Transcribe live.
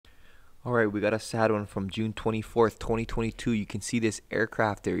All right, we got a sad one from June 24th, 2022. You can see this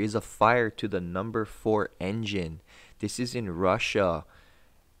aircraft. There is a fire to the number 4 engine. This is in Russia,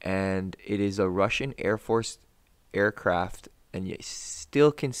 and it is a Russian Air Force aircraft, and you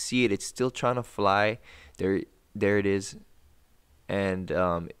still can see it. It's still trying to fly. There it is, and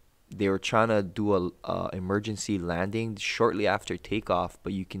they were trying to do a emergency landing shortly after takeoff,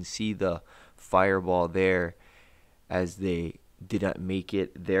 but you can see the fireball there as they did not make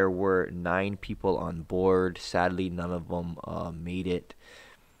it. There were 9 people on board. Sadly, none of them made it.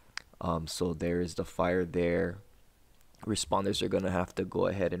 So there is the fire there. Responders are going to have to go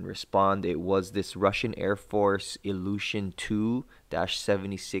ahead and respond. It was this Russian Air Force Ilyushin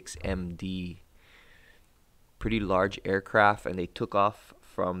 2-76MD. Pretty large aircraft, and they took off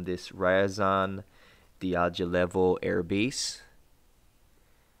from this Ryazan-Dyagilevo Airbase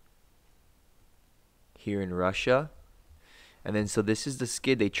here in Russia. And then so this is the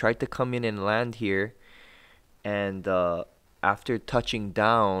skid. They tried to come in and land here, and after touching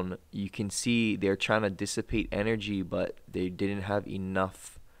down, you can see they're trying to dissipate energy, but they didn't have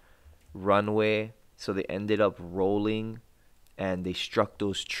enough runway, so they ended up rolling, and they struck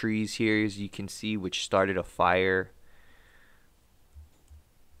those trees here, as you can see, which started a fire.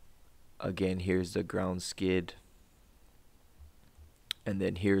 Again, here's the ground skid, and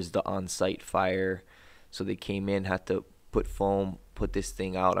then here's the on-site fire. So they came in, had to put foam, put this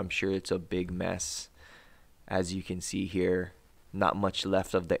thing out. I'm sure it's a big mess. As you can see here, not much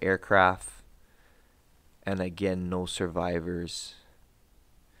left of the aircraft, and again, no survivors.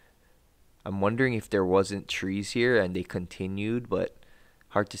 I'm wondering if there wasn't trees here and they continued, but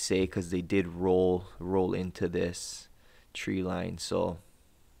hard to say because they did roll into this tree line. So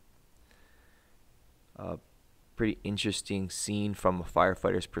pretty interesting scene from a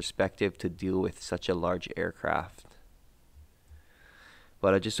firefighter's perspective to deal with such a large aircraft.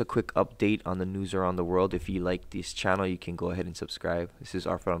 But just a quick update on the news around the world. If you like this channel, you can go ahead and subscribe. This is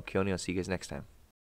Arfad Amkioni. I'll see you guys next time.